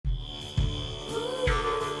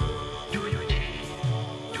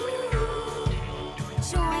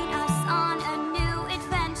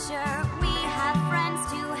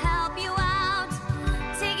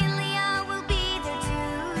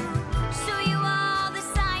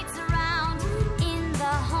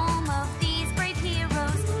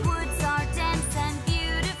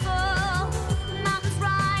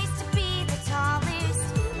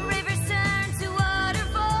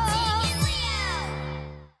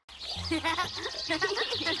Leo!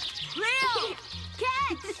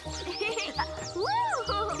 Catch! Woo!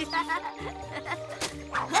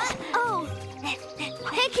 Oh!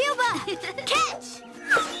 Hey, Cuba! Catch!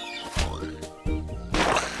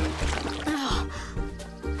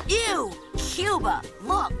 Ew! Cuba,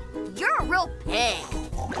 look, you're a real pig.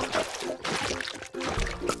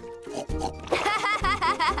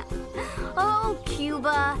 Oh,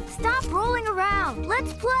 Cuba, stop rolling around.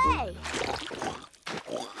 Let's play.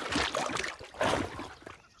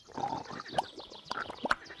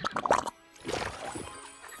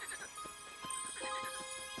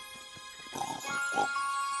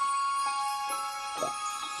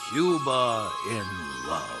 Cuba in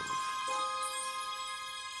love.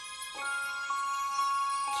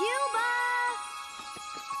 Cuba!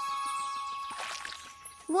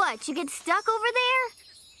 What, you get stuck over there?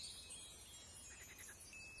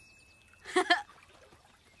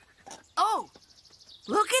 Oh,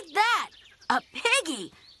 look at that! A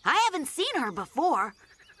piggy! I haven't seen her before.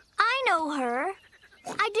 I know her.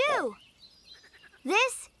 I do.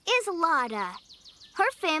 This is Lotta. Her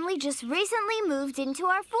family just recently moved into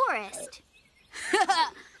our forest.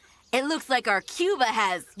 It looks like our Cuba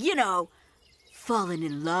has, you know, fallen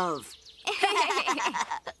in love.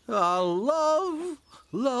 Love,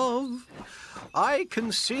 love. I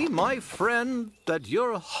can see, my friend, that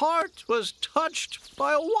your heart was touched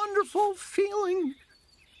by a wonderful feeling.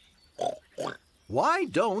 Why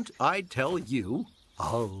don't I tell you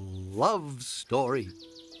a love story?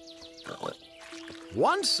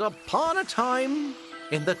 Once upon a time,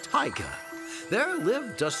 in the taiga, there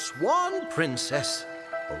lived a swan princess,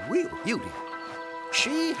 a real beauty.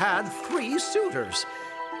 She had 3 suitors.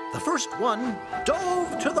 The first one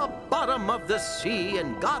dove to the bottom of the sea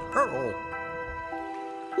and got her all.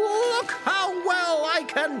 Look how well I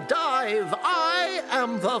can dive! I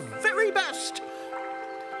am the very best!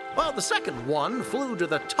 While the second one flew to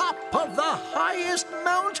the top of the highest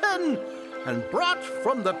mountain and brought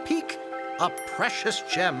from the peak a precious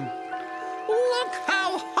gem. Look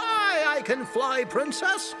how high I can fly,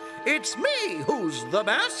 princess! It's me who's the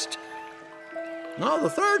best! Now the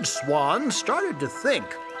third swan started to think,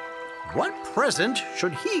 what present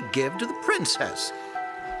should he give to the princess?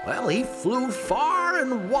 Well, he flew far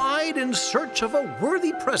and wide in search of a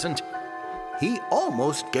worthy present. He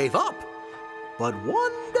almost gave up. But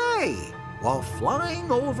one day, while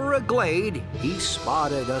flying over a glade, he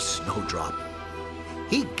spotted a snowdrop.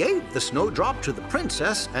 He gave the snowdrop to the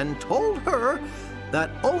princess and told her that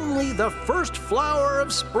only the first flower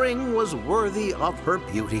of spring was worthy of her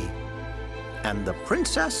beauty. And the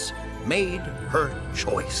princess made her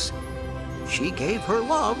choice. She gave her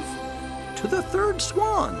love to the third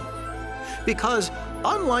swan, because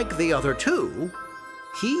unlike the other 2,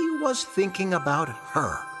 he was thinking about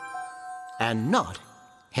her and not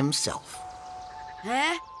himself.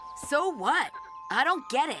 Eh? So what? I don't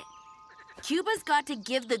get it. Cuba's got to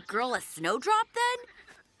give the girl a snowdrop then?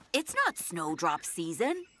 It's not snowdrop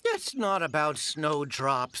season. It's not about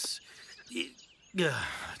snowdrops.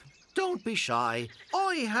 Don't be shy.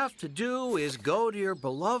 All you have to do is go to your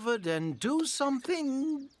beloved and do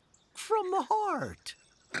something from the heart.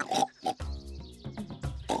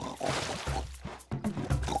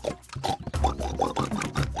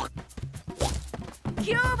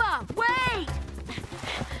 Cuba, wait!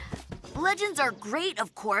 Legends are great,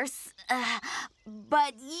 of course,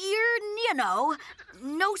 but you know,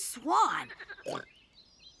 no swan.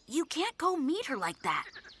 You can't go meet her like that.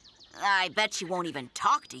 I bet she won't even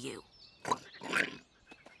talk to you.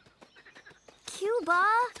 Cuba,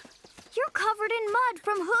 you're covered in mud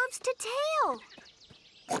from hooves to tail.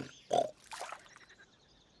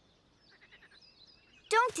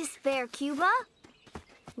 Don't despair, Cuba.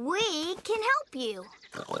 We can help you.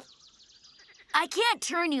 I can't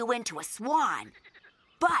turn you into a swan,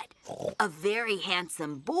 but a very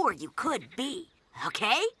handsome boar you could be,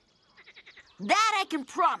 okay? That I can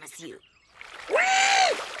promise you.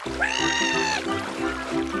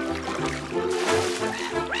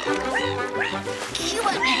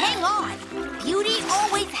 Cuba, hang on. Beauty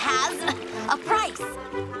always has a price.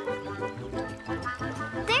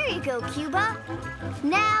 There you go, Cuba.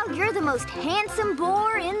 Now you're the most handsome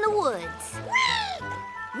boar in the woods.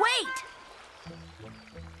 Wait!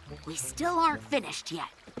 We still aren't finished yet.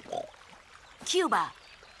 Cuba,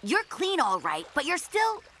 you're clean all right, but you're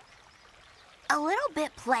still a little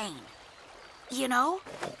bit plain. You know?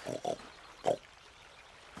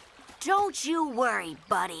 Don't you worry,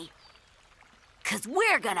 buddy. 'Cause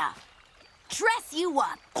we're gonna dress you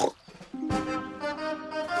up.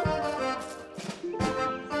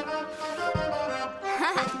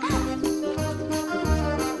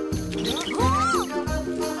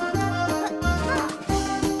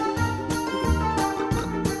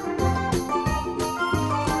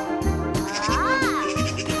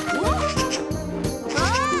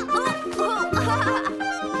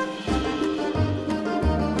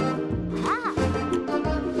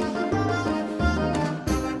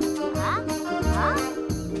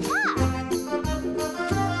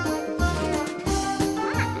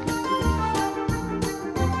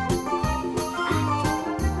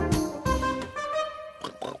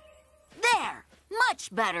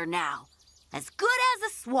 much better now. As good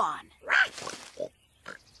as a swan.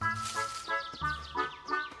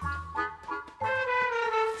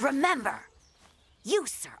 Remember, you,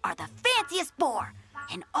 sir, are the fanciest boar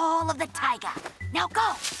in all of the taiga. Now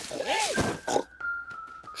go!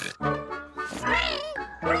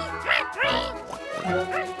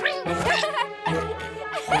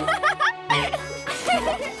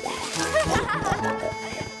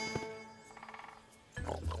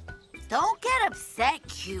 Don't get upset,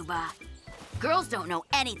 Cuba. Girls don't know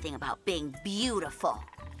anything about being beautiful.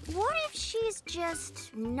 What if she's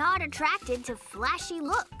just not attracted to flashy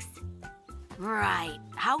looks? Right.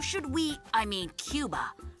 How should we,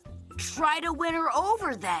 Cuba, try to win her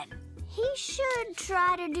over then? He should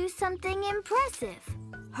try to do something impressive.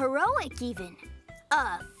 Heroic, even.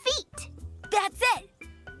 A feat. That's it!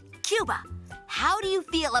 Cuba, how do you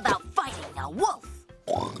feel about fighting a wolf?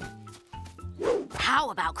 How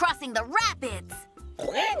about crossing the rapids?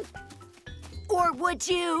 Or would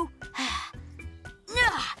you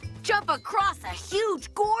jump across a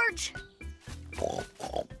huge gorge?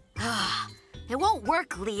 It won't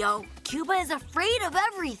work, Leo. Cuba is afraid of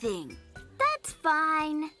everything. That's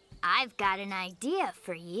fine. I've got an idea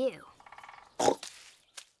for you.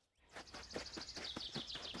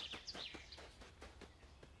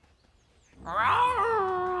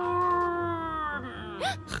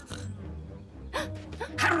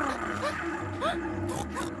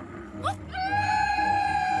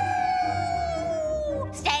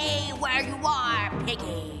 Stay where you are,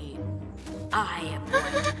 piggy. I am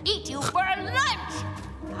going to eat you for lunch.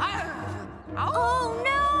 Oh,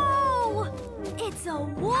 no! It's a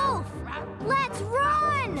wolf! Let's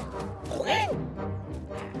run!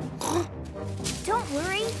 Don't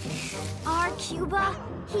worry. Our Cuba,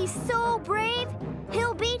 he's so brave,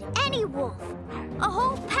 he'll beat any wolf. A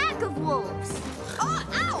whole pack of wolves. Oh,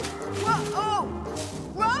 ow! Whoa,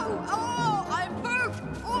 whoa, oh, I'm hurt.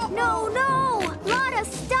 Oh. No, no! Lotta,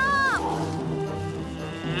 stop!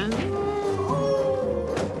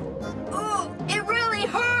 Oh, it really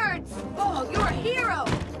hurts. Oh, you're a hero.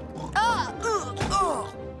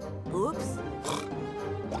 Oops.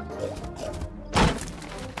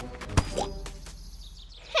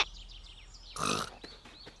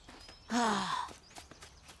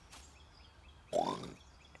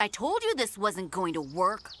 I told you this wasn't going to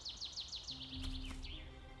work.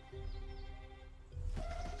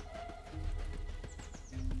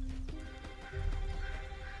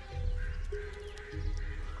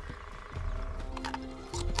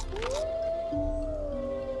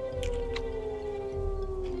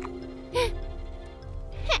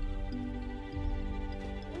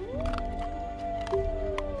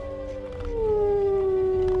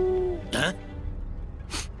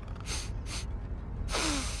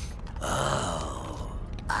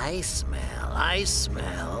 I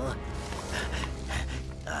smell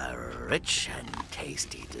a rich and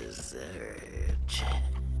tasty dessert.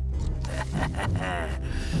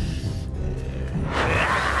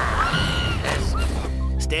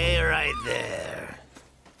 Stay right there.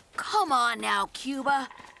 Come on now, Cuba.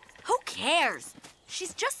 Who cares?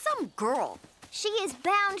 She's just some girl. She is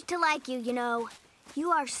bound to like you, you know. You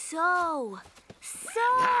are so...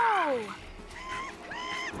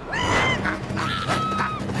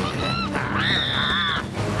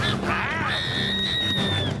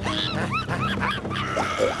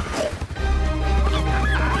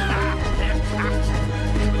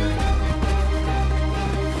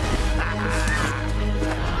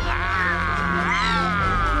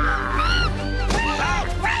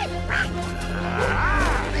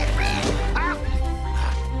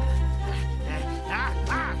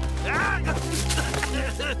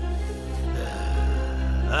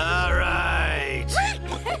 All right.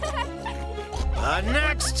 But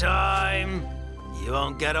next time, you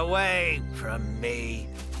won't get away from me.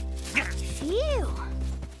 Phew.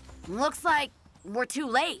 Looks like we're too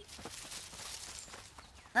late.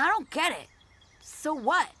 I don't get it. So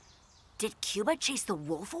what? Did Cuba chase the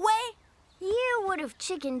wolf away? You would have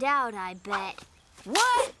chickened out, I bet.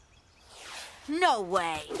 What? No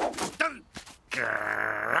way.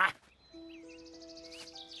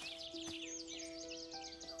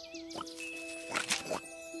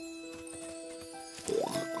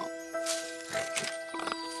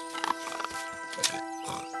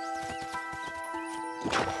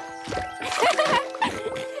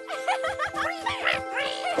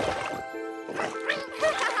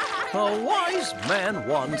 A wise man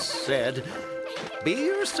once said, "Be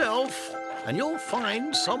yourself, and you'll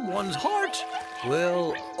find someone's heart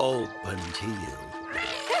will open to you."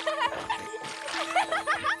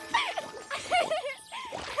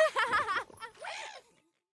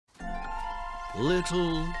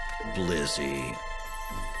 little Blizzy.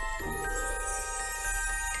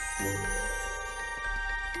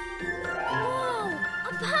 Whoa!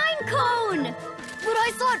 A pine cone! But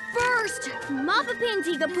I saw it first! Mappa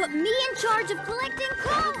Pandiga put me in charge of collecting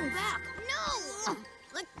cones! No!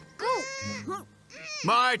 Let go!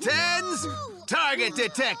 Martins, target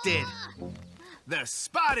detected. The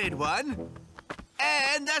spotted one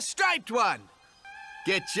and the striped one.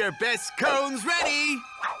 Get your best cones ready.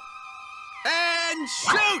 And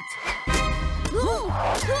shoot!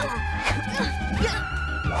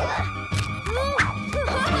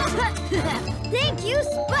 Thank you,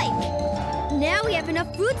 Spike! Now we have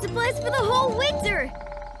enough food supplies for the whole winter!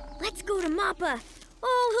 Let's go to Mappa.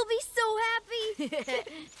 Oh, he'll be so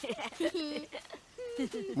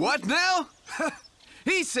happy! What now?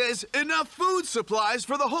 He says enough food supplies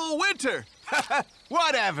for the whole winter.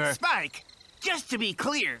 Whatever. Spike, just to be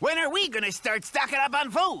clear, when are we gonna start stocking up on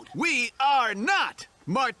food? We are not.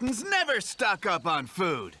 Martins never stock up on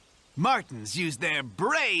food. Martins use their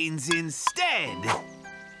brains instead.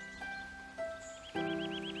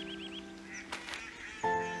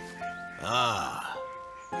 Ah.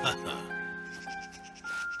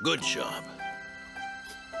 Good job.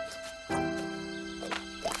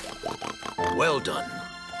 Well done.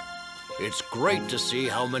 It's great to see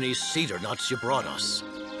how many cedar nuts you brought us.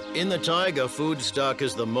 In the taiga, food stock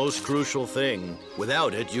is the most crucial thing.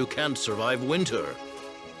 Without it, you can't survive winter.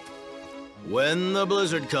 When the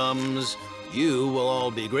blizzard comes, you will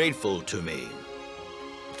all be grateful to me.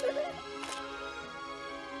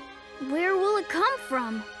 Where will it come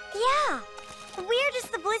from? Yeah. Where does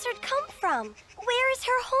the blizzard come from? Where is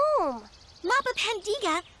her home? Mappa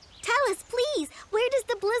Pandiga, tell us, please. Where does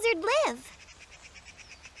the blizzard live?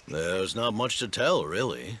 There's not much to tell,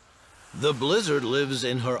 really. The blizzard lives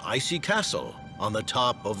in her icy castle on the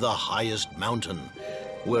top of the highest mountain,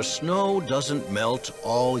 where snow doesn't melt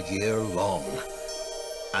all year long.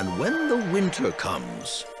 And when the winter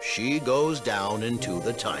comes, she goes down into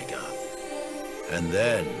the taiga. And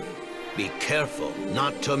then, be careful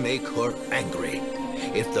not to make her angry.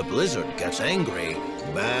 If the blizzard gets angry,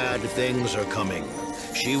 bad things are coming.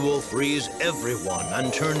 She will freeze everyone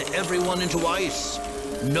and turn everyone into ice.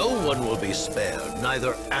 No one will be spared,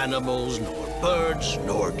 neither animals, nor birds,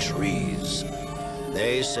 nor trees.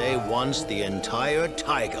 They say once the entire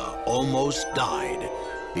taiga almost died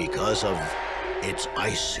because of its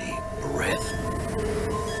icy breath.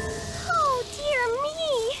 Oh, dear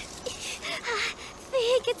me.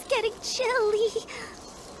 Think it's getting chilly.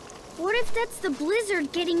 What if that's the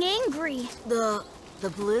blizzard getting angry? The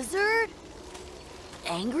blizzard?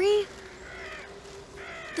 Angry?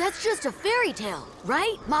 That's just a fairy tale,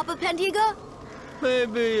 right, Mappa Pandiga?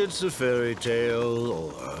 Maybe it's a fairy tale,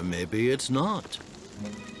 or maybe it's not.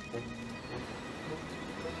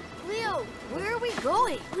 Leo, where are we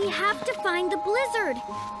going? We have to find the blizzard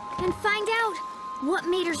and find out what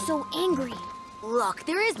made her so angry. Look,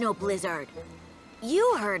 there is no blizzard.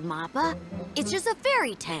 You heard, Mappa. It's just a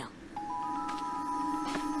fairy tale.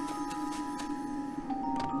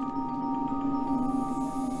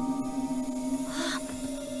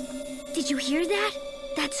 Did you hear that?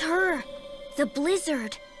 That's her, the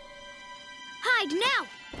blizzard. Hide now!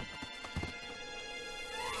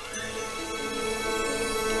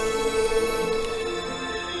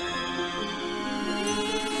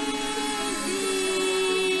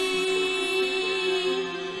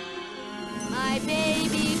 My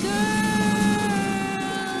baby girl!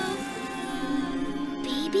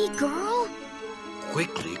 Baby girl?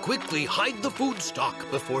 Quickly, hide the food stock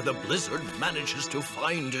before the blizzard manages to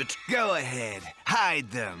find it. Go ahead, hide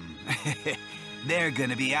them. They're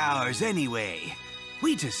gonna be ours anyway.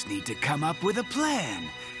 We just need to come up with a plan.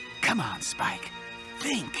 Come on, Spike.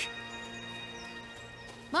 Think.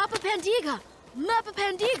 Mappa Pandiga! Mappa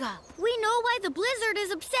Pandiga! We know why the blizzard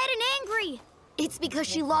is upset and angry. It's because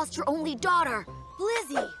she lost her only daughter,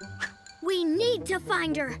 Blizzy. We need to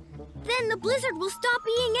find her. Then the blizzard will stop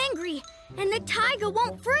being angry, and the taiga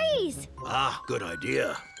won't freeze. Ah, good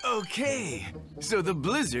idea. Okay, so the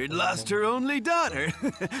blizzard lost her only daughter.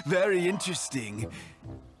 Very interesting.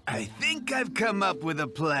 I think I've come up with a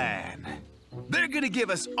plan. They're gonna give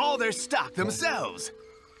us all their stock themselves.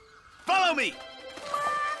 Follow me!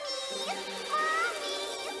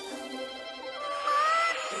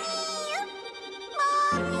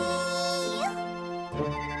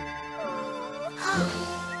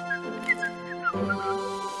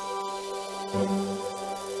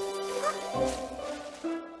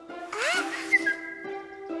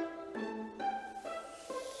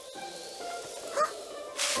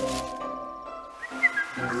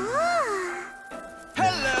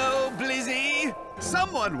 Hello, Blizzy!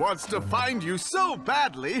 Someone wants to find you so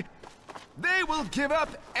badly, they will give up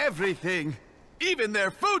everything, even their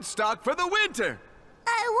food stock for the winter.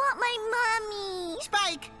 I want my mommy.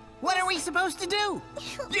 Spike, what are we supposed to do?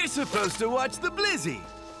 You're supposed to watch the Blizzy.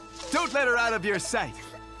 Don't let her out of your sight.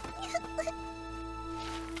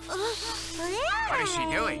 What is she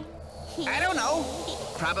doing? I don't know.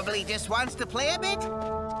 Probably just wants to play a bit.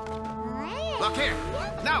 Look here.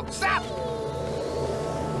 No, stop!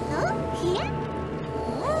 Huh? Here?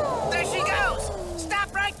 There she goes!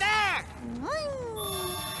 Stop right there!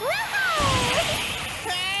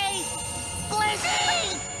 Hey!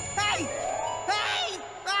 Blizzy! Hey! Hey!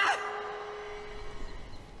 Ah!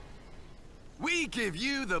 We give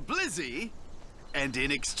you the Blizzy, and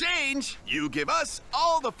in exchange, you give us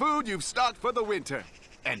all the food you've stocked for the winter.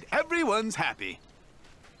 And everyone's happy.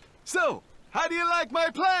 So, how do you like my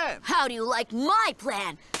plan? How do you like my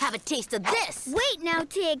plan? Have a taste of this. Wait now,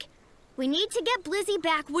 Tig. We need to get Blizzy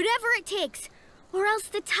back, whatever it takes, or else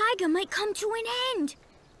the taiga might come to an end.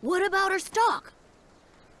 What about her stock?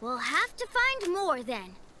 We'll have to find more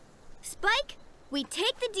then. Spike, we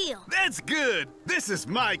take the deal. That's good. This is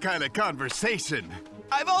my kind of conversation.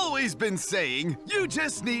 I've always been saying, you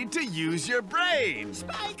just need to use your brain.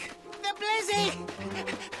 Spike, the Blizzy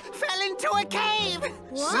fell into a cave!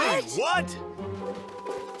 What? Say what?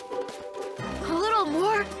 A little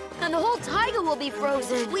more, and the whole taiga will be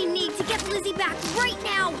frozen. We need to get Blizzy back right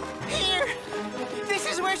now. Here! This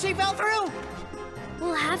is where she fell through!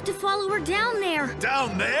 We'll have to follow her down there.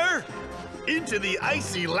 Down there? Into the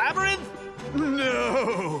icy labyrinth?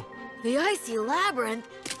 No! The icy labyrinth?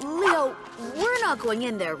 Leo, we're not going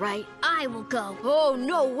in there, right? I will go. Oh,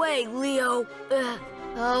 no way, Leo.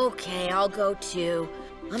 Okay, I'll go too.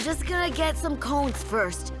 I'm just gonna get some cones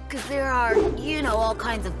first, because there are, you know, all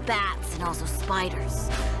kinds of bats and also spiders.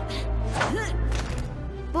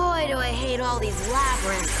 Boy, do I hate all these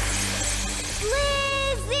labyrinths.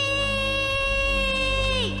 Blizzy!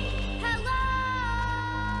 Hello!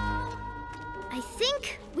 I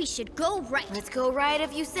think we should go right. Let's go right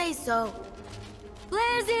if you say so.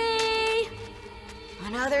 Blizzy!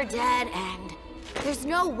 Another dead end. There's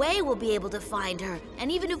no way we'll be able to find her.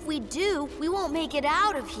 And even if we do, we won't make it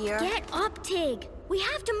out of here. Get up, Tig. We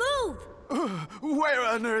have to move. Where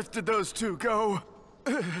on earth did those two go?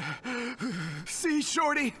 See,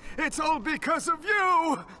 Shorty, it's all because of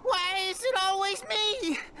you! Why is it always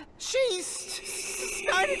me? She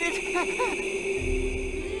started it.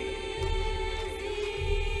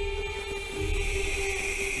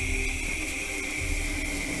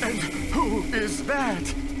 And who is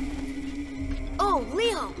that? Oh,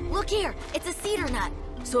 Leo, look here. It's a cedar nut.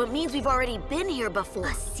 So it means we've already been here before.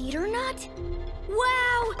 A cedar nut?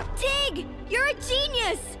 Wow! Tig, you're a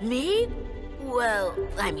genius! Me? Well,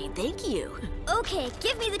 I mean, thank you. Okay,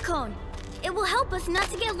 give me the cone. It will help us not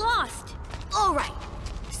to get lost. All right.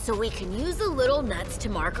 So we can use the little nuts to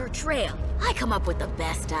mark our trail. I come up with the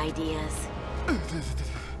best ideas.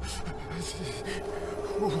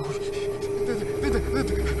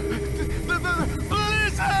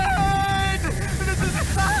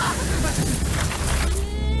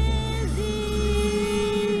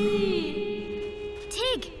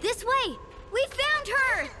 Tig, this way! We found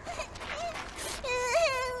her!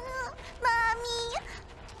 Mommy!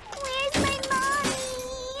 Where's my mommy?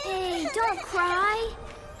 Hey, don't cry.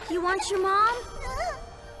 You want your mom?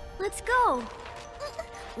 Let's go.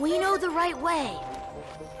 We know the right way.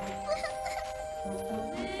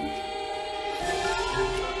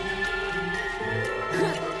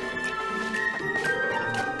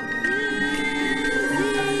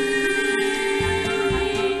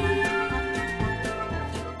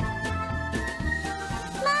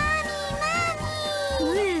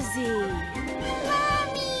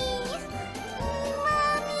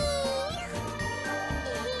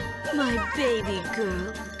 My baby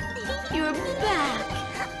girl, you're back.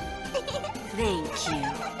 Thank you.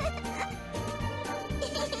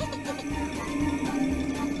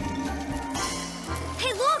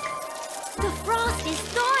 Hey, look! The frost is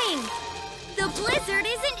thawing! The blizzard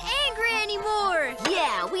isn't angry anymore!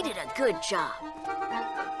 Yeah, we did a good job.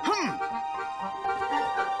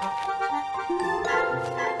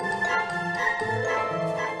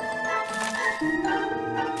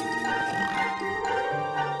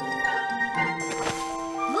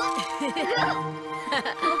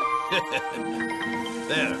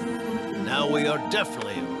 There. Now we are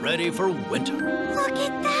definitely ready for winter. Look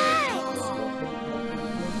at that!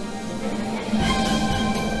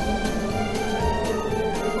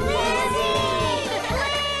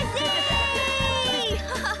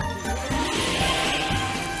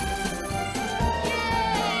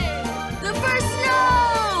 The first snow!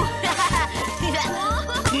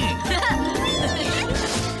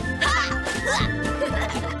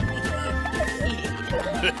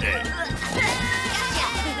 Get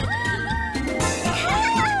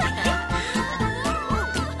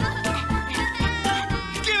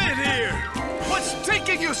in here! What's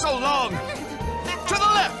taking you so long? To the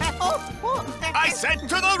left! I said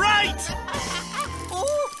to the right!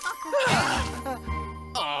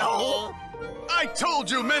 I told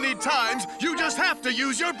you many times, you just have to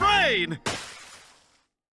use your brain!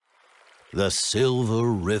 The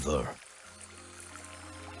Silver River.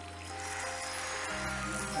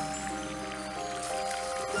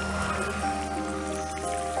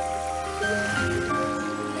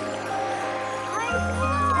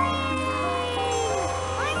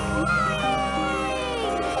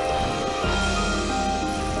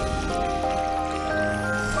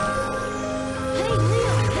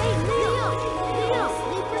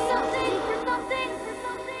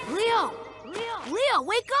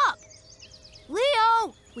 Wake up!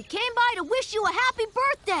 Leo, we came by to wish you a happy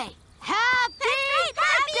birthday! Happy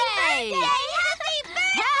birthday! Happy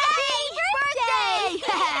birthday!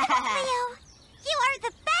 Leo, you are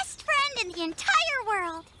the best friend in the entire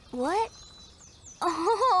world. What?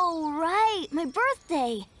 Oh, right. My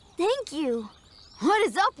birthday. Thank you. What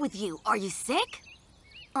is up with you? Are you sick?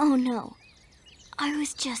 Oh, no. I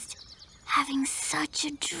was just having such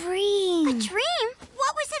a dream. A dream?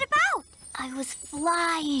 What was it about? I was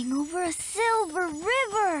flying over a silver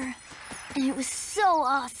river, and it was so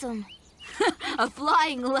awesome. A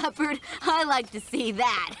flying leopard? I like to see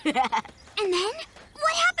that. And then?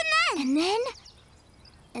 What happened then?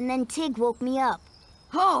 And then Tig woke me up.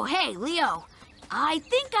 Oh, hey, Leo. I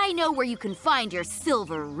think I know where you can find your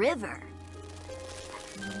silver river.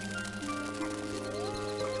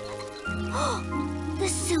 The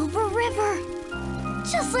Silver River!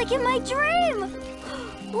 Just like in my dream!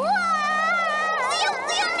 Whoa! Leo,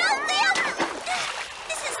 no, Leo!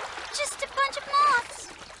 This is just a bunch of moths.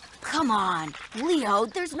 Come on, Leo,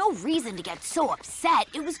 there's no reason to get so upset.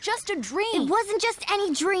 It was just a dream. It wasn't just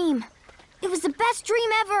any dream. It was the best dream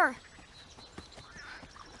ever.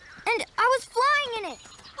 And I was flying in it.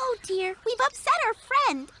 Oh, dear, we've upset our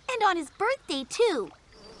friend. And on his birthday, too.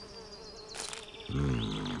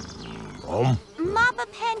 Mappa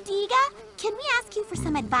Pandiga, can we ask you for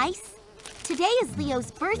some advice? Today is Leo's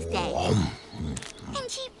birthday. And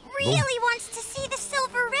he really wants to see the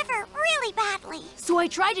Silver River really badly. So I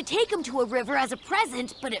tried to take him to a river as a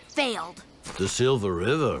present, but it failed. The Silver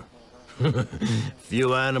River?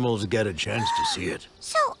 Few animals get a chance to see it.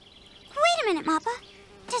 So, wait a minute, Mappa.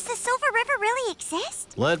 Does the Silver River really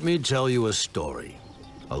exist? Let me tell you a story.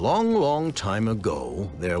 A long, long time ago,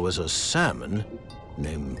 there was a salmon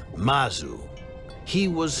named Mazu. He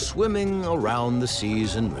was swimming around the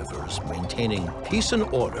seas and rivers, maintaining peace and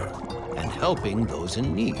order and helping those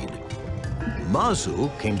in need. Mazu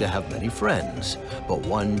came to have many friends, but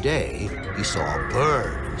one day he saw a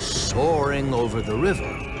bird soaring over the river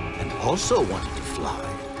and also wanted to fly.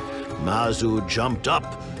 Mazu jumped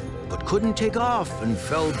up, but couldn't take off and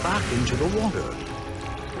fell back into the water.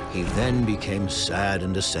 He then became sad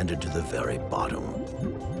and descended to the very bottom.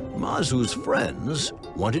 Mazu's friends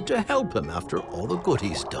wanted to help him after all the good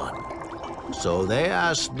he's done. So they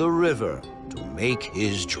asked the river to make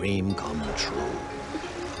his dream come true.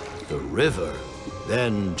 The river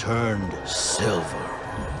then turned silver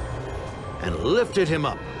and lifted him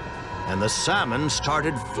up, and the salmon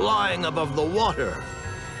started flying above the water.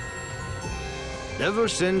 Ever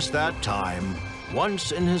since that time,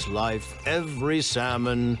 once in his life, every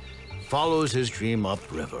salmon follows his dream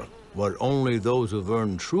upriver. But only those who've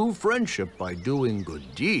earned true friendship by doing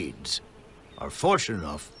good deeds are fortunate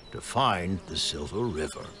enough to find the Silver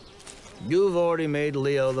River. You've already made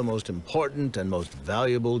Leo the most important and most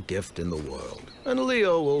valuable gift in the world, and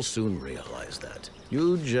Leo will soon realize that.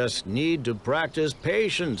 You just need to practice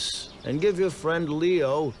patience and give your friend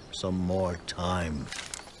Leo some more time.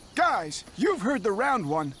 Guys, you've heard the round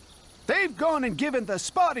one. They've gone and given the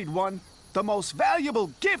spotted one the most valuable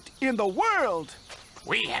gift in the world.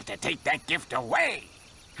 We have to take that gift away.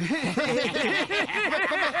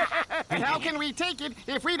 How can we take it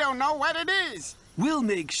if we don't know what it is? We'll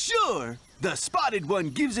make sure the spotted one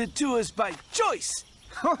gives it to us by choice.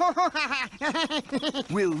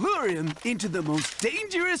 We'll lure him into the most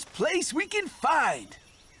dangerous place we can find.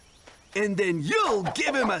 And then you'll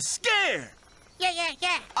give him a scare.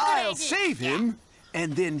 Yeah. I'll save him,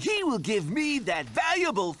 and then he will give me that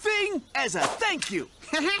valuable thing as a thank you.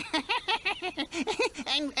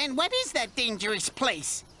 And what is that dangerous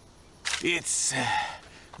place? It's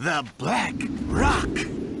the Black Rock.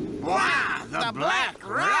 Wow, the Black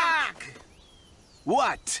Rock!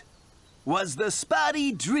 What was the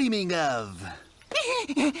Spotty dreaming of?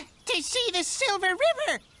 To see the Silver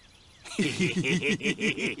River.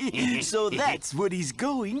 So that's what he's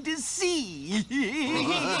going to see.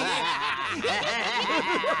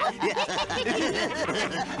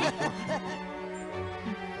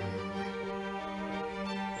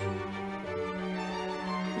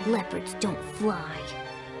 Leopards don't fly.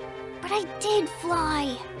 But I did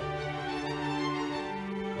fly.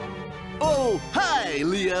 Oh, hi,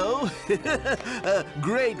 Leo.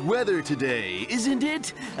 Great weather today, isn't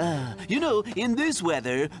it? You know, in this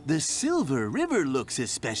weather, the Silver River looks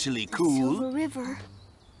especially cool. Silver River?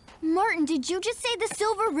 Martin, did you just say the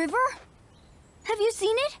Silver River? Have you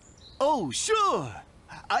seen it? Oh, sure.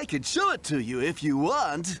 I could show it to you if you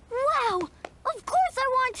want. Wow! Of course I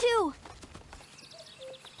want to!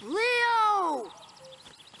 Leo!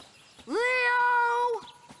 Leo!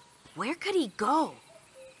 Where could he go?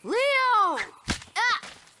 Leo!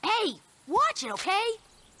 Hey, watch it, okay?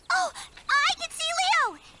 Oh, I can see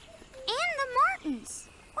Leo! And the Martins.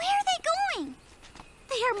 Where are they going?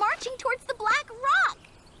 They are marching towards the Black Rock.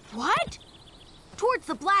 What? Towards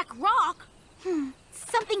the Black Rock?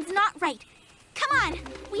 Something's not right. Come on,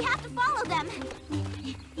 we have to follow them.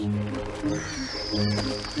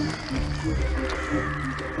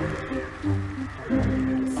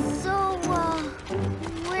 So,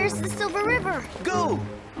 where's the Silver River? Go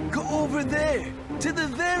over there, to the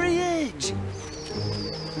very edge.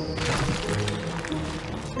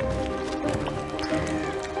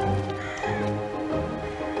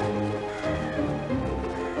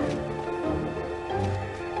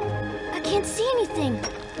 I can't see anything.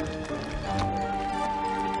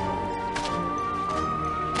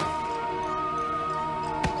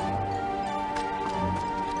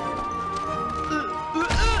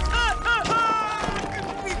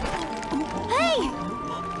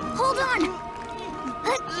 Hold on!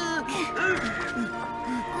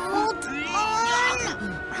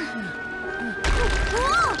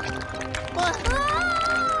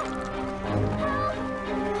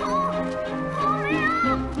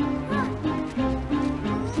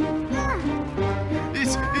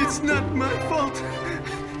 It's not my fault.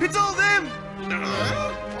 It's all them.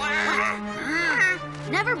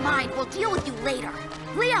 Never mind, we'll deal with you later.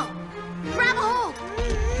 Leo, grab a hold.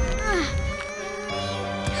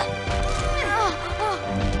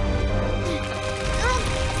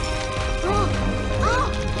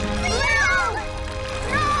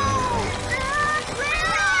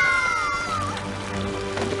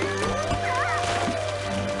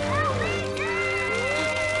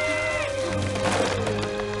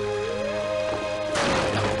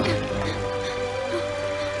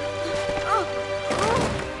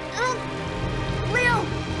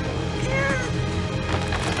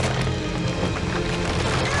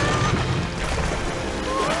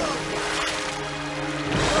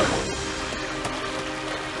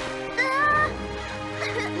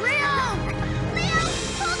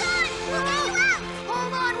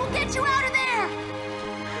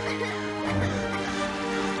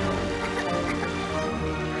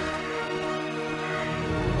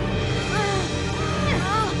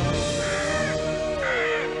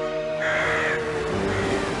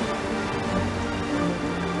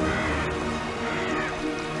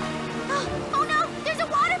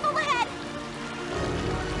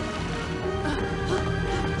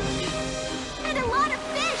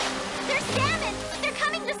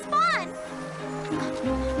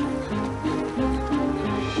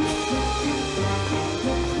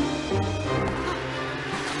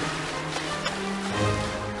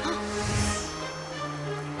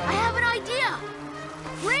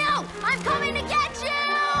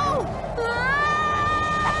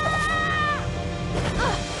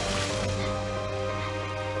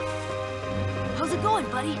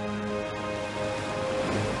 Buddy.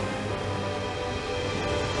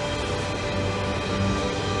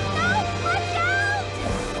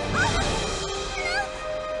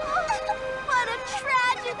 What a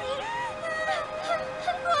tragedy!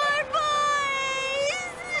 Poor boys!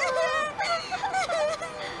 They were such good friends.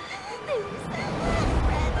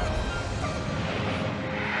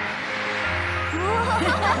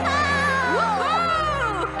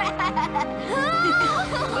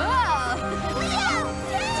 Leo!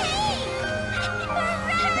 Tig!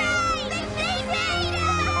 Hooray! They made it!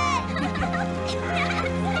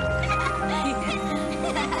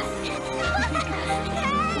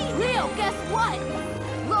 Leo, guess what?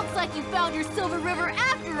 Looks like you found your Silver River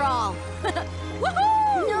after all.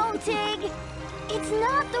 Woohoo! No, Tig. It's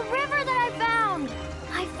not the river that I found.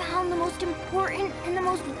 I found the most important and the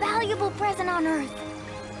most valuable present on Earth.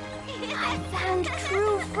 I found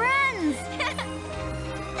true friends.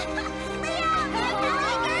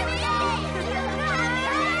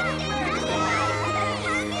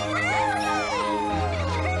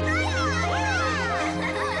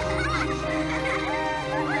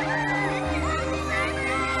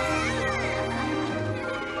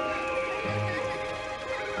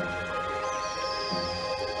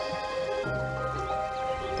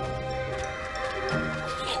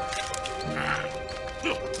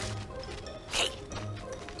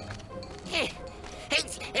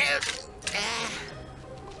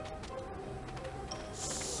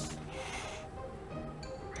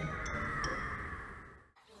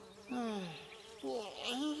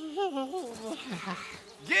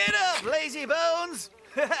 lazy bones!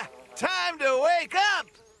 Time to wake up!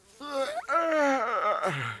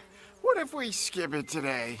 What if we skip it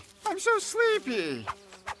today? I'm so sleepy.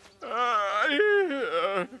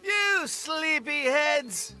 You sleepy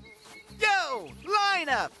heads! Yo, line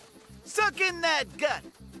up! Suck in that gut!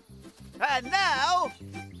 And now...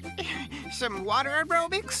 Some water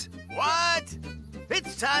aerobics? What?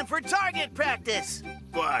 It's time for target practice!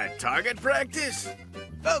 What, target practice?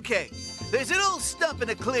 Okay, there's an old stump in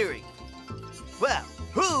a clearing. Well,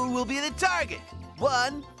 who will be the target?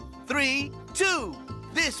 1, 3, 2.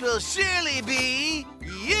 This will surely be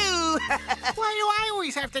you! Why do I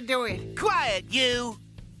always have to do it? Quiet, you!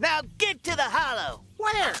 Now get to the hollow!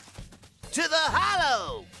 Where? To the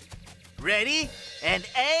hollow! Ready? And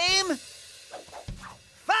aim!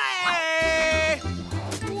 Fire!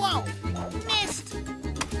 Whoa! Missed!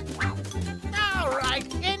 All right,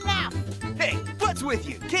 enough! Hey, what's with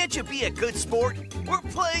you? Can't you be a good sport? We're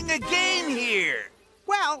playing a game here!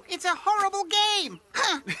 Well, it's a horrible game!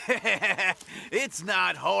 Huh. It's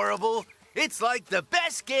not horrible. It's like the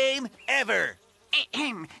best game ever.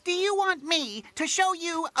 Ahem. Do you want me to show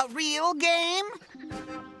you a real game?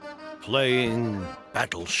 Playing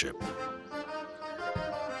Battleship.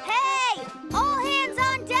 Hey! All hands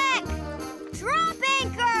on deck! Drop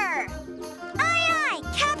anchor! Aye, aye,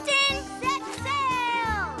 Captain! Set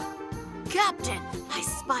sail! Captain, I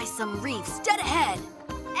spy some reefs dead ahead.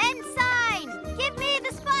 Ensign! Give me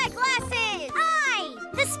the spy glasses! Aye!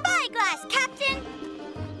 The spyglass, Captain!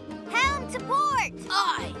 Helm to port!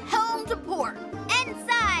 Aye, helm to port.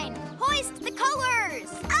 Ensign! Hoist the colors!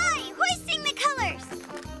 Aye! Hoisting the colors!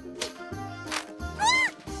 Ah!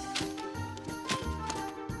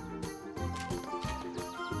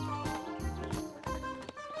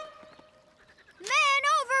 Man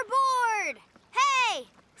overboard! Hey!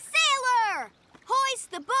 Sailor! Hoist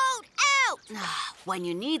the boat out! When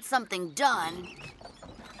you need something done,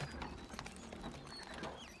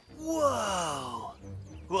 Whoa.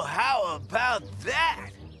 Well, how about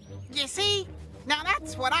that? You see? Now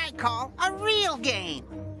that's what I call a real game.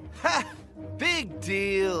 Ha! Big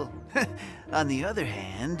deal. On the other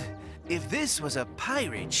hand, if this was a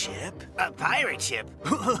pirate ship... A pirate ship?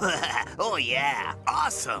 Oh, yeah.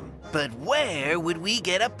 Awesome. But where would we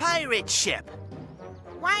get a pirate ship?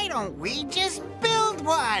 Why don't we just build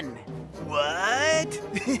one? What?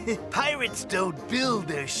 Pirates don't build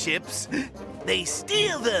their ships. They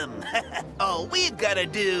steal them. All we've got to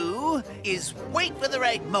do is wait for the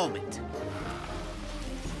right moment.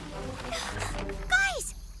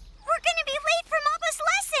 Guys! We're gonna be late for Mama's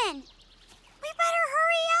lesson! We better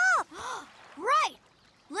hurry up! Right!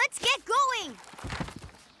 Let's get going!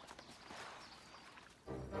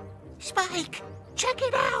 Spike, check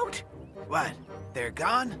it out. What? They're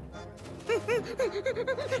gone?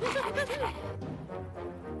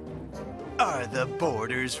 Are the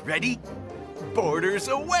boarders ready? Boarders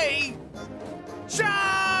away! Charge!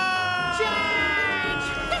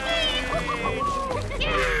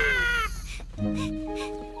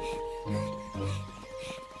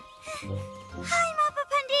 Hi, Mapa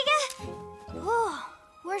Pandiga! Oh,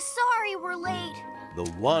 we're sorry we're late.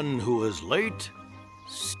 The one who is late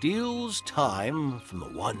steals time from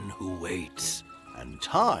the one who waits. And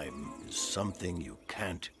time is something you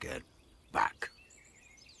can't get back.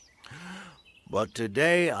 But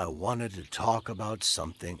today I wanted to talk about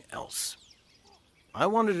something else. I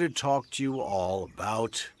wanted to talk to you all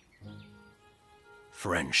about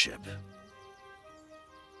friendship.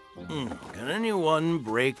 Can anyone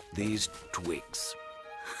break these twigs?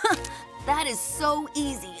 that is so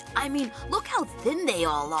easy. I mean, look how thin they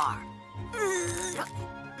all are.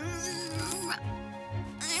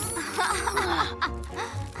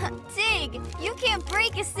 Tig, you can't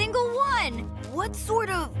break a single one. What sort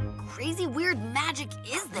of crazy weird magic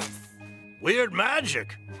is this? Weird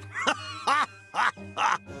magic?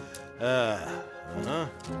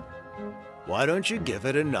 Why don't you give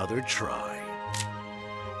it another try?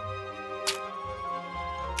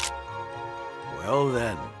 Well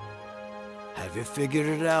then, have you figured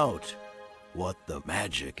it out? What the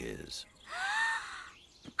magic is?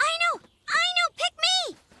 I know! Pick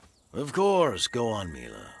me! Of course, go on,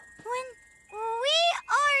 Mila. When we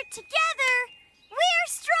are together, we're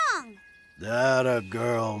strong. That a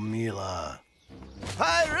girl, Mila.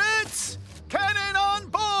 Pirates! Cannon on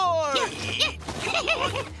board!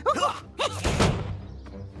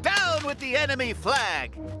 Down with the enemy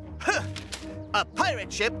flag! A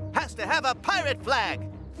pirate ship has to have a pirate flag!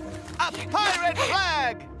 A pirate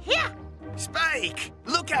flag! Yeah. Spike,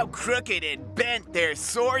 look how crooked and bent their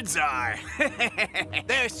swords are.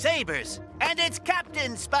 They're sabers, and it's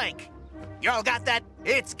Captain Spike. Y'all got that?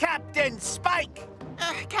 It's Captain Spike!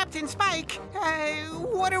 Captain Spike,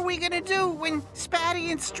 what are we gonna do when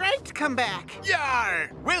Spatty and Striped come back? Yar!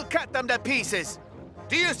 We'll cut them to pieces.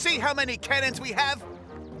 Do you see how many cannons we have?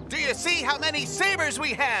 Do you see how many sabers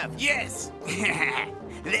we have? Yes.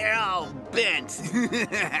 They're all bent.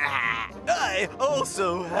 I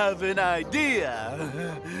also have an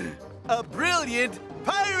idea. A brilliant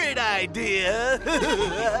pirate idea.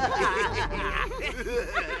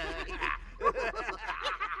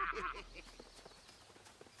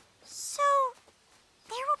 So,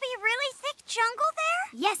 there will be really thick jungle there?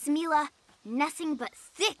 Yes, Mila. Nothing but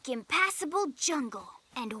thick, impassable jungle.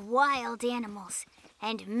 And wild animals.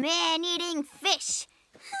 And man-eating fish.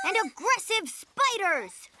 And aggressive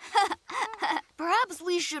spiders. Perhaps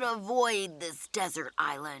we should avoid this desert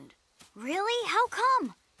island. Really? How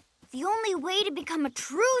come? The only way to become a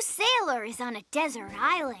true sailor is on a desert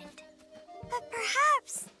island. But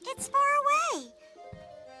perhaps it's far away.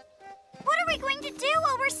 What are we going to do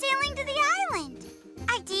while we're sailing to the island?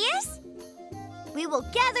 Ideas? We will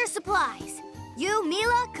gather supplies. You,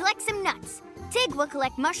 Mila, collect some nuts. Tig will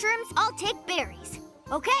collect mushrooms, I'll take berries.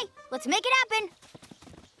 Okay, let's make it happen.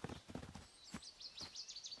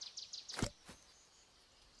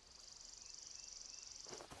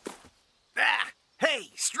 Hey,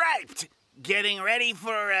 Striped! Getting ready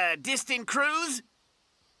for a distant cruise?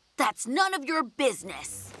 That's none of your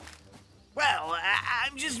business. Well,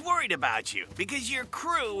 I'm just worried about you, because your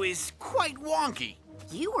crew is quite wonky.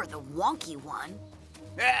 You are the wonky one.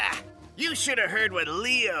 You should have heard what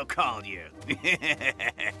Leo called you.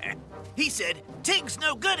 He said, Tig's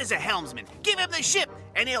no good as a helmsman. Give him the ship,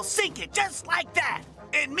 and he'll sink it just like that.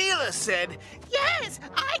 And Mila said, Yes,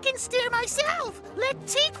 I can steer myself. Let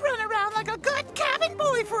Tig run around like a good cabin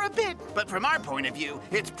boy for a bit. but from our point of view,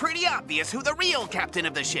 it's pretty obvious who the real captain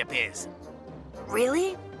of the ship is.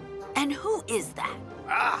 Really? And who is that?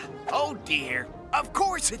 Oh dear. Of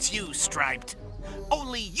course it's you, Striped.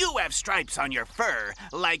 Only you have stripes on your fur,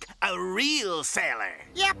 like a real sailor.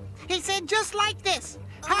 Yep, he said just like this.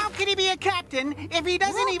 How can he be a captain if he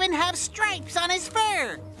doesn't even have stripes on his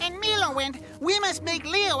fur? And Milo went, we must make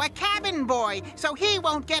Leo a cabin boy so he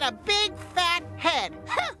won't get a big fat head.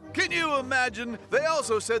 Can you imagine? They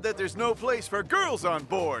also said that there's no place for girls on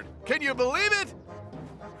board. Can you believe it?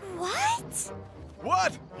 What?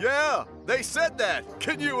 What? Yeah, they said that.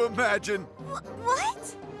 Can you imagine?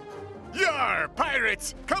 What? Yar,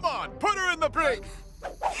 pirates! Come on, put her in the brig!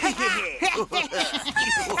 Leo!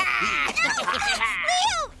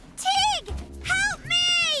 Tig! Help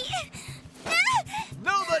me!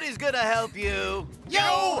 Nobody's gonna help you. Yo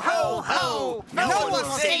ho ho! No one will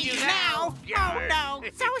save you now! Oh no,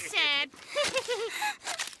 so sad.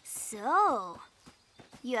 So,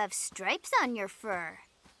 you have stripes on your fur.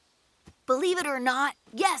 Believe it or not,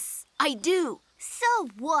 yes, I do. So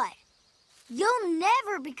what? You'll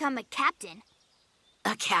never become a captain.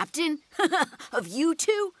 A captain? Of you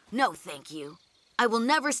two? No, thank you. I will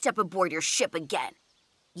never step aboard your ship again.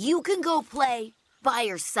 You can go play by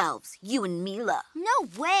yourselves, you and Mila. No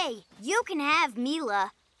way. You can have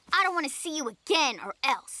Mila. I don't want to see you again or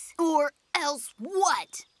else. Or else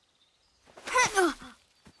what?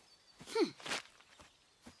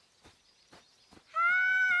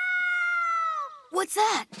 What's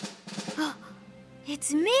that?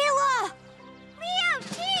 It's Mila! Leo!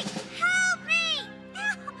 Tig! Help me!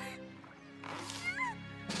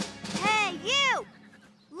 Hey, you!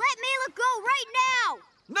 Let Mila go right now!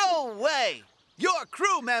 No way! Your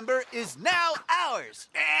crew member is now ours.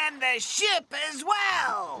 And the ship as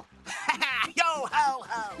well. Yo ho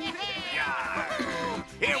ho! Yar.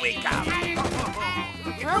 Here we come.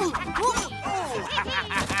 Run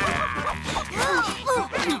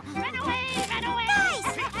away! Run away! Guys,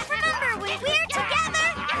 remember, when we're together,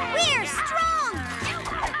 we're strong!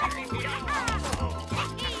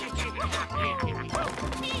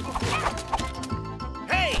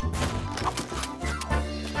 Hey!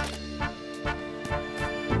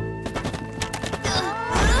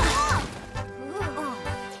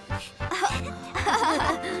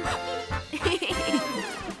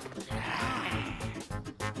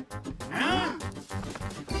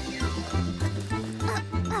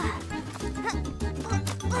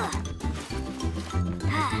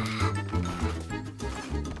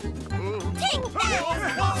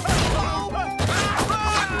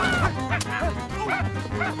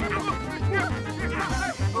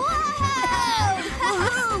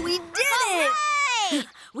 Woohoo! We did it! Hey!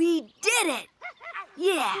 We did it!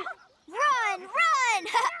 Yeah! Run, run!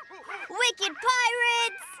 Wicked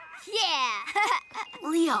pirates! Yeah!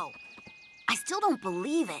 Leo, I still don't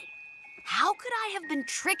believe it. How could I have been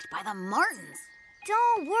tricked by the Martins?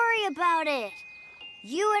 Don't worry about it.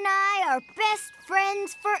 You and I are best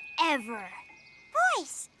friends forever.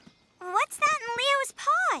 Boys, what's that in Leo's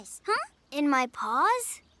paws? Huh? In my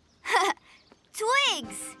paws?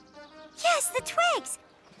 Twigs! Yes, the twigs,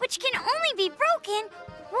 which can only be broken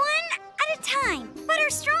one at a time, but are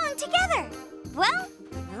strong together. Well,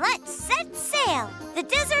 let's set sail. The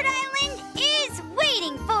desert island is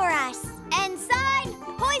waiting for us. Ensign,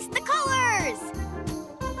 hoist the colors!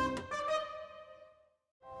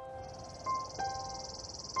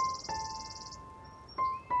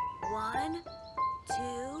 One,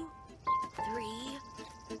 2,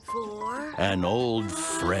 3, 4. An old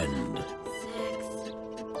friend.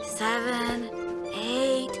 6, 7,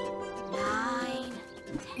 8, 9.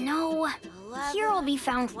 No, 11, here I'll be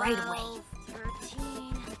found right 12, away.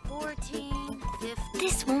 13, 14, 15.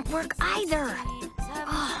 This won't work either. 16, 17,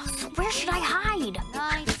 Oh, so where should I hide?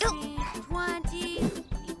 19, 20,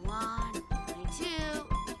 21, 22,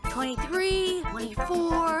 23,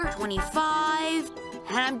 24, 25,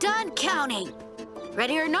 and I'm done counting.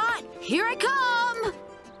 Ready or not, here I come.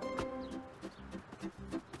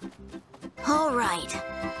 All right.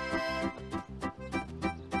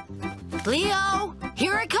 Leo,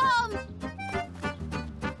 here I come.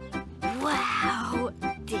 Wow,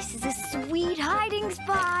 this is a sweet hiding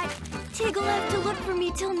spot. Tig will have to look for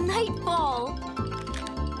me till nightfall.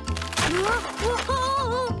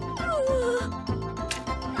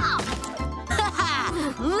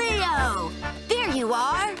 Leo, there you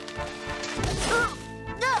are.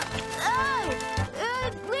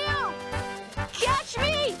 Leo, catch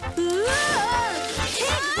me!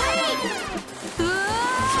 Tig, wait!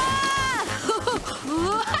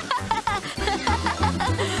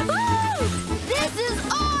 This is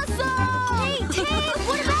awesome! Hey, Tig,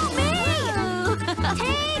 what about me?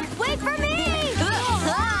 Tig, wait for me!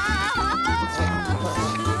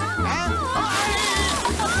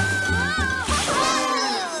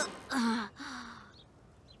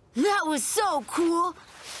 That was so cool.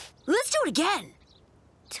 Let's do it again.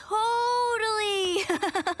 Totally!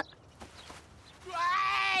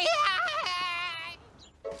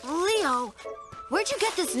 Leo, where'd you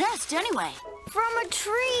get this nest anyway? From a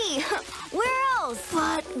tree! Where else?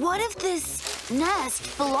 But what if this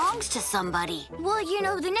nest belongs to somebody? Well, you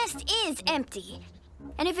know, the nest is empty.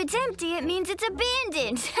 And if it's empty, it means it's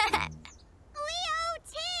abandoned. Leo,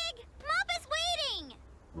 Tig, Mappa's waiting.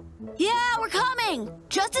 Yeah, we're coming.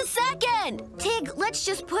 Just a second. Tig, let's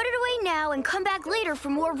just put it away now and come back later for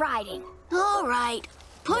more riding. All right,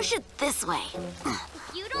 push it this way.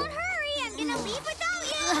 You don't hurry, I'm gonna leave without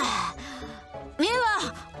you.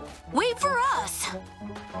 Mila, wait for us.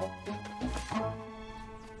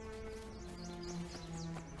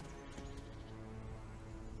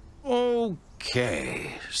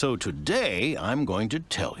 Okay, so today I'm going to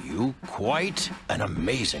tell you quite an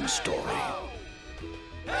amazing story.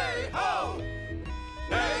 Hey ho!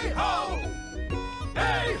 Hey ho!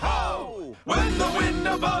 Hey ho! When the wind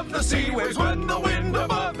above the sea waves, when the wind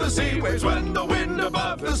above the sea waves, when the wind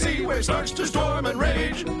above the sea waves starts to storm and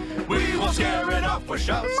rage, we will scare it off with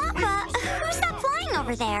shouts. Mappa, who's that flying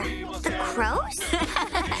over there? The crows?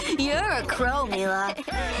 You're a crow, Mila.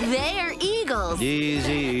 They are eagles.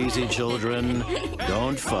 Easy, easy, children.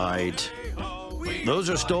 Don't fight. Those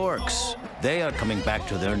are storks. They are coming back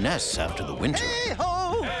to their nests after the winter.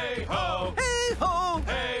 Hey-ho! Hey-ho! Hey-ho!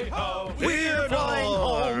 Hey-ho! We're flying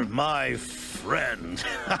home, my friend.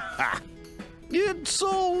 It's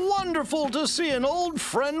so wonderful to see an old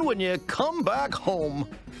friend when you come back home.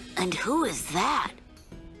 And who is that?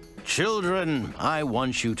 Children, I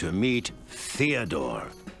want you to meet Theodore,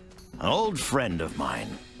 an old friend of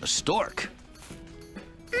mine, a stork.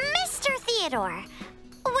 Mr. Theodore,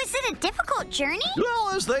 was it a difficult journey? Well,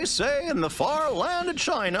 as they say in the far land of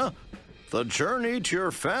China, the journey to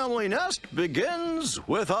your family nest begins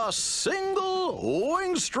with a single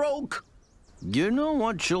wing stroke. You know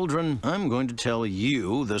what, children? I'm going to tell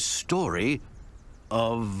you the story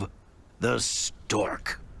of the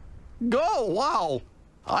stork. Oh, wow.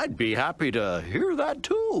 I'd be happy to hear that,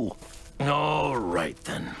 too. All right,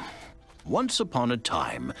 then. Once upon a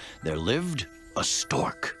time, there lived a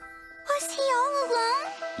stork. Was he all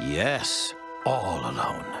alone? Yes, all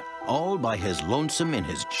alone. All by his lonesome in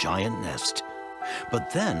his giant nest.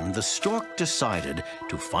 But then the stork decided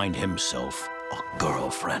to find himself a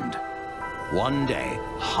girlfriend. One day,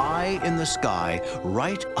 high in the sky,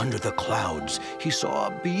 right under the clouds, he saw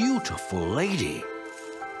a beautiful lady.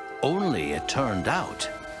 Only it turned out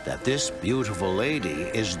that this beautiful lady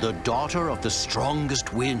is the daughter of the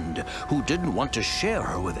strongest wind, who didn't want to share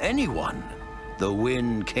her with anyone. The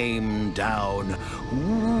wind came down,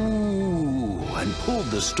 ooh, and pulled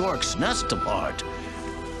the stork's nest apart.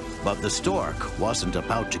 But the stork wasn't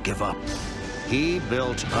about to give up. He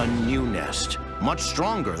built a new nest, much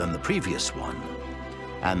stronger than the previous one.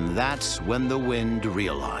 And that's when the wind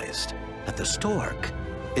realized that the stork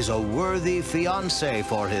is a worthy fiancé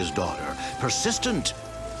for his daughter, persistent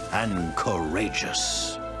and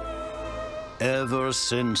courageous. Ever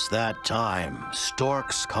since that time,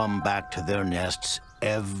 storks come back to their nests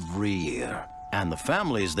every year, and the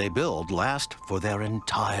families they build last for their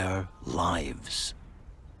entire lives.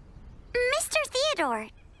 Mr. Theodore,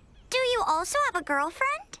 do you also have a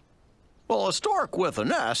girlfriend? Well, a stork with a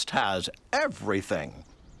nest has everything.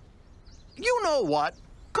 You know what?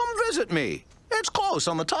 Come visit me. It's close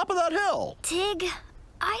on the top of that hill. Tig,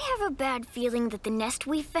 I have a bad feeling that the nest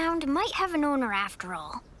we found might have an owner after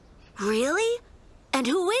all. Really? And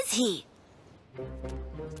who is he?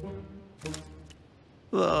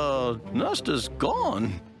 The nest is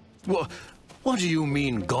gone. What do you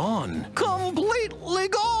mean gone? Completely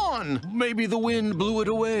gone! Maybe the wind blew it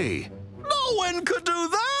away. No one could do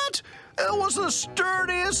that! It was the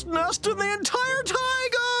sturdiest nest in the entire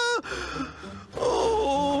taiga!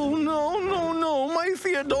 Oh, no, no, no. My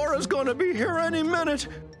Theodora's gonna be here any minute.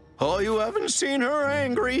 Oh, you haven't seen her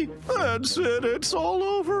angry. That's it. It's all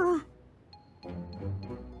over.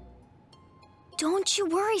 Don't you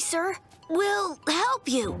worry, sir. We'll help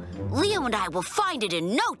you. Leo and I will find it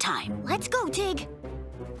in no time. Let's go, Tig.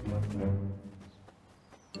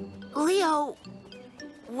 Leo,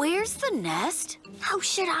 where's the nest? How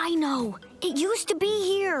should I know? It used to be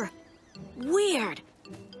here. Weird.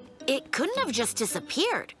 It couldn't have just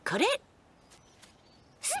disappeared, could it?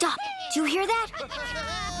 Stop. Do you hear that?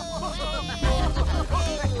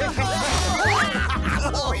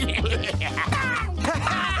 Oh, yeah.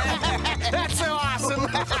 That's so awesome.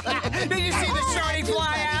 Did you see the shorty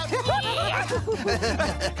fly out?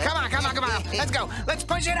 Come on, come on, come on. Let's go. Let's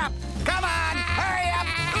push it up. Come on. Hurry up.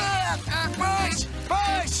 Push.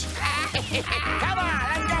 Push. Come on.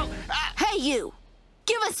 Let's go. Hey, you.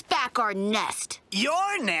 Give us back our nest.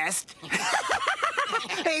 Your nest?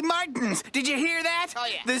 Hey, Martins, did you hear that? Oh,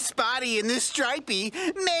 yeah. The Spotty and the Stripey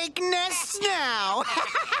make nests now.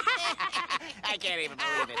 I can't even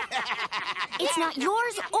believe it. It's not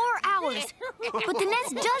yours or ours. But the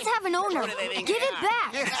nest does have an owner. Give it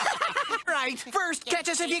back. Right. First, catch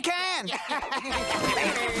us if you can.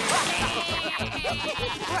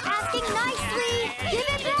 We're asking nicely. Give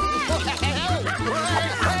it back.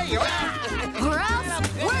 Or else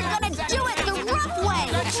we're gonna do it the rough way.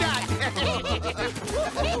 Good shot.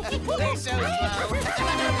 They're so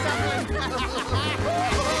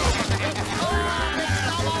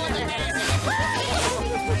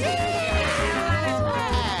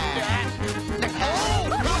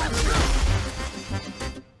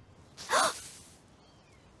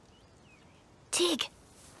Tig,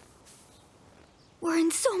 we're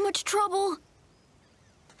in so much trouble.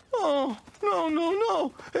 Oh, no, no,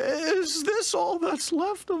 no. Is this all that's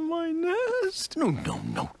left of my nest? No, no,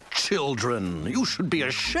 no. Children, you should be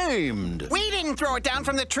ashamed. We didn't throw it down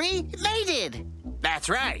from the tree. They did. That's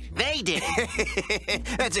right. They did.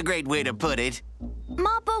 That's a great way to put it.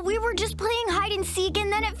 Mappa, we were just playing hide and seek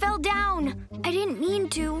and then it fell down. I didn't mean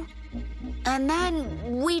to. And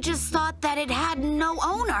then we just thought that it had no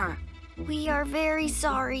owner. We are very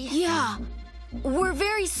sorry. Yeah. We're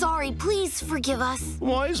very sorry. Please forgive us.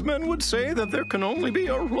 Wise men would say that there can only be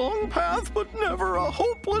a wrong path, but never a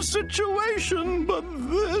hopeless situation. But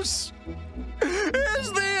this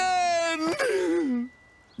is the end.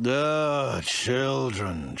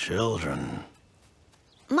 Children.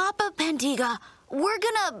 Mappa Pantiga, we're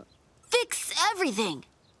gonna fix everything.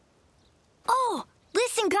 Oh,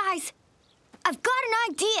 listen, guys. I've got an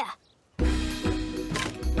idea.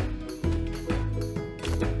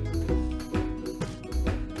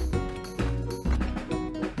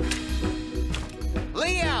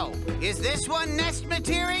 Leo, is this one nest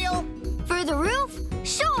material? For the roof?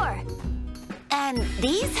 Sure. And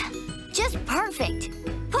these? Just perfect.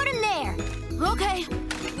 Put them there. Okay,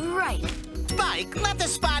 right. Spike, let the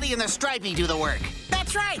Spotty and the Stripey do the work.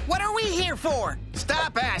 That's right. What are we here for?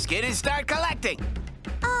 Stop asking and start collecting.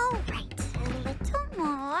 All right, a little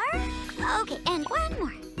more. Okay, and one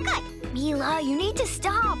more. Good. Mila, you need to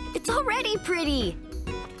stop. It's already pretty.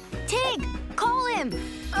 Tig, call him.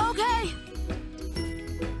 Okay.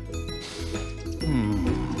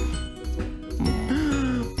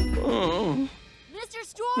 Mr.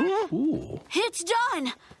 Stork, Ooh. it's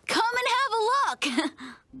done. Come and have a look.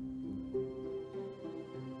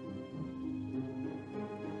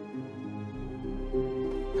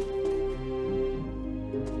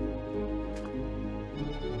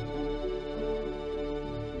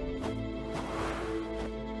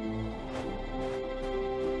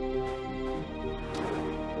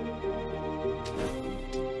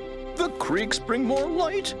 creeks bring more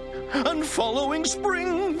light, and following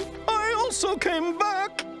spring, I also came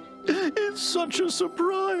back. It's such a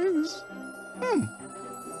surprise.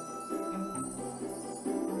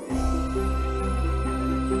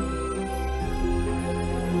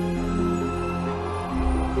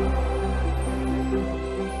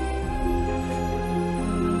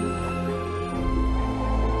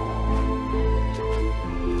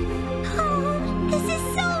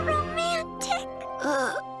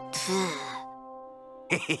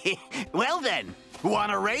 Well then,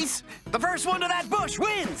 want a race? The first one to that bush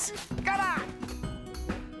wins! Come on!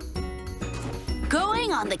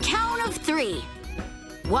 Going on the count of 3.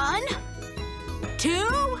 1,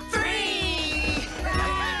 2, 3.